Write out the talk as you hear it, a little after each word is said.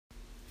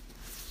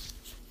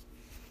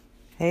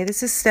Hey,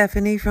 this is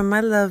Stephanie from my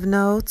Love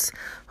Notes.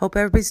 Hope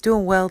everybody's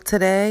doing well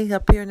today.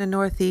 Up here in the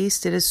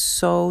Northeast, it is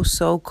so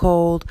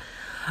cold.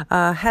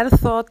 Had a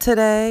thought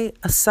today,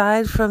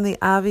 aside from the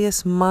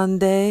obvious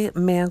Monday,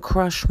 Man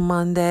Crush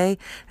Monday.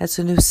 That's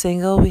a new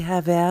single we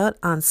have out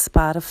on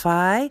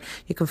Spotify.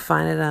 You can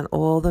find it on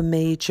all the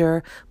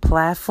major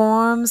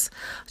platforms.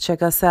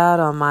 Check us out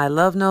on my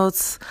Love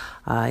Notes,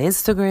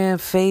 Instagram,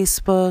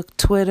 Facebook,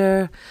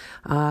 Twitter.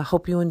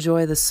 Hope you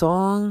enjoy the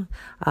song.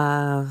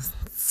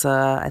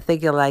 I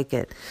think you'll like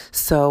it.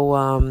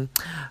 So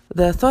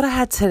the thought I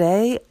had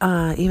today,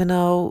 even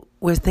though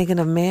we're thinking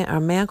of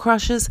our man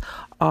crushes,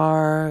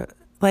 are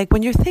like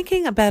when you're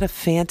thinking about a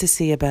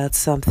fantasy about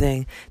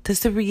something,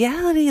 does the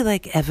reality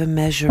ever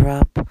measure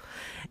up?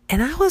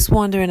 And I was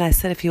wondering, I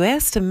said, if you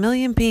asked 1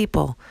 million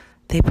people,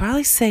 they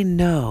probably say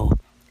no.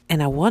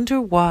 And I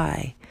wonder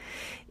why.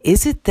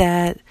 Is it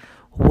that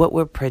what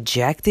we're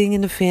projecting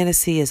in the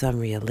fantasy is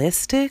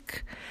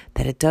unrealistic,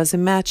 that it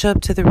doesn't match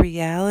up to the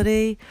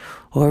reality?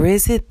 Or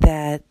is it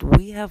that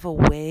we have a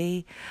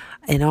way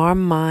in our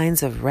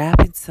minds of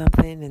wrapping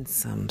something in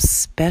some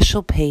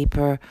special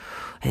paper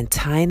and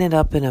tying it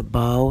up in a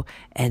bow,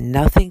 and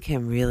nothing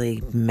can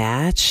really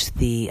match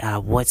the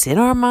what's in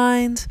our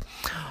minds?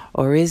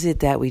 Or is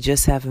it that we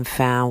just haven't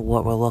found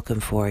what we're looking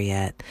for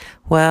yet?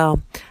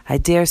 Well, I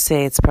dare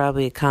say it's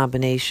probably a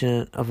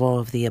combination of all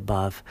of the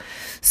above.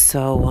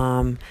 So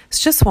I was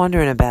just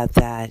wondering about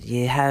that.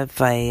 You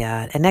have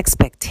an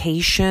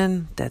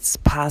expectation that's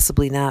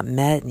possibly not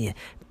met, and you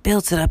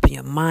build it up in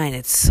your mind.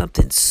 It's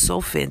something so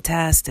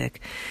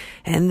fantastic.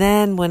 And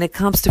then when it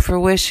comes to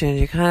fruition,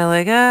 you're kind of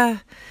like,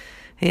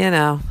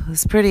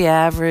 it's pretty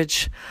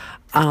average.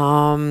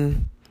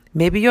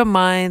 Maybe your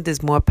mind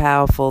is more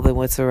powerful than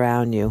what's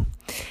around you.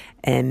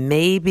 And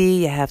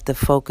maybe you have to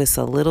focus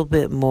a little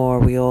bit more,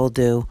 we all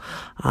do,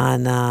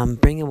 on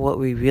bringing what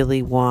we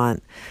really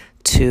want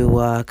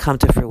to come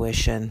to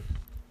fruition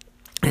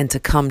and to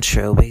come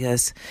true.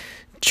 Because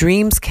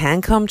dreams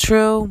can come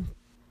true,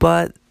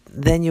 but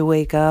then you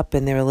wake up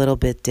and they're a little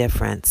bit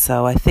different.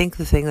 So I think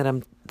the thing that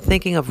I'm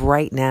thinking of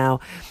right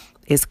now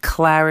is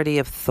clarity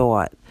of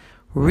thought.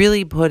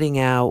 Really putting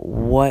out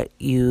what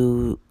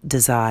you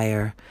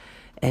desire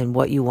and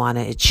what you want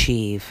to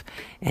achieve,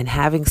 and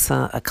having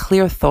a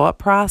clear thought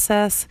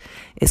process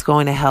is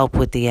going to help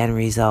with the end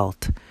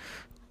result.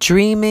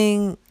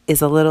 Dreaming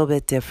is a little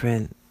bit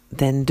different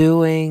than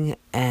doing,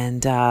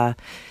 and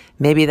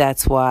maybe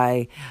that's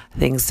why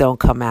things don't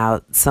come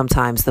out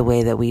sometimes the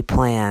way that we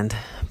planned,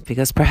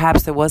 because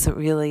perhaps there wasn't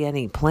really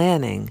any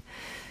planning.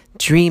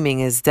 Dreaming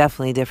is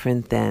definitely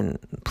different than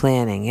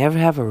planning. You ever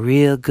have a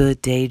real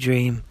good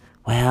daydream?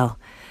 Well,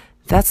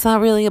 that's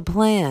not really a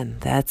plan.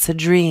 That's a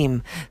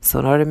dream. So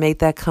in order to make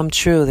that come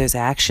true, there's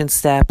action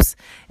steps.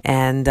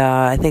 And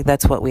I think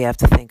that's what we have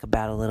to think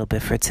about a little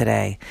bit for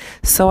today.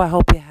 So I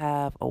hope you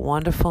have a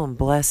wonderful and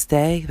blessed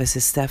day. This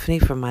is Stephanie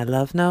from my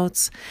Love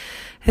Notes.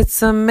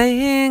 It's a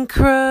Man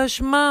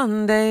Crush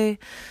Monday.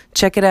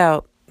 Check it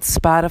out.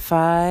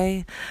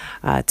 Spotify,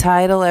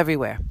 Tidal,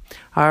 everywhere.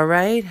 All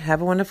right.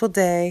 Have a wonderful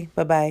day.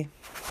 Bye-bye.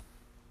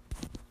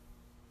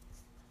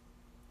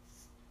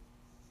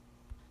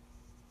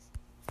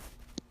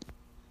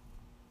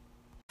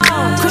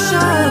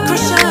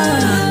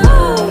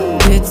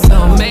 It's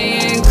a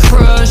Man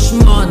Crush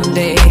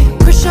Monday.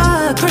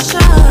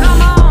 Crusher.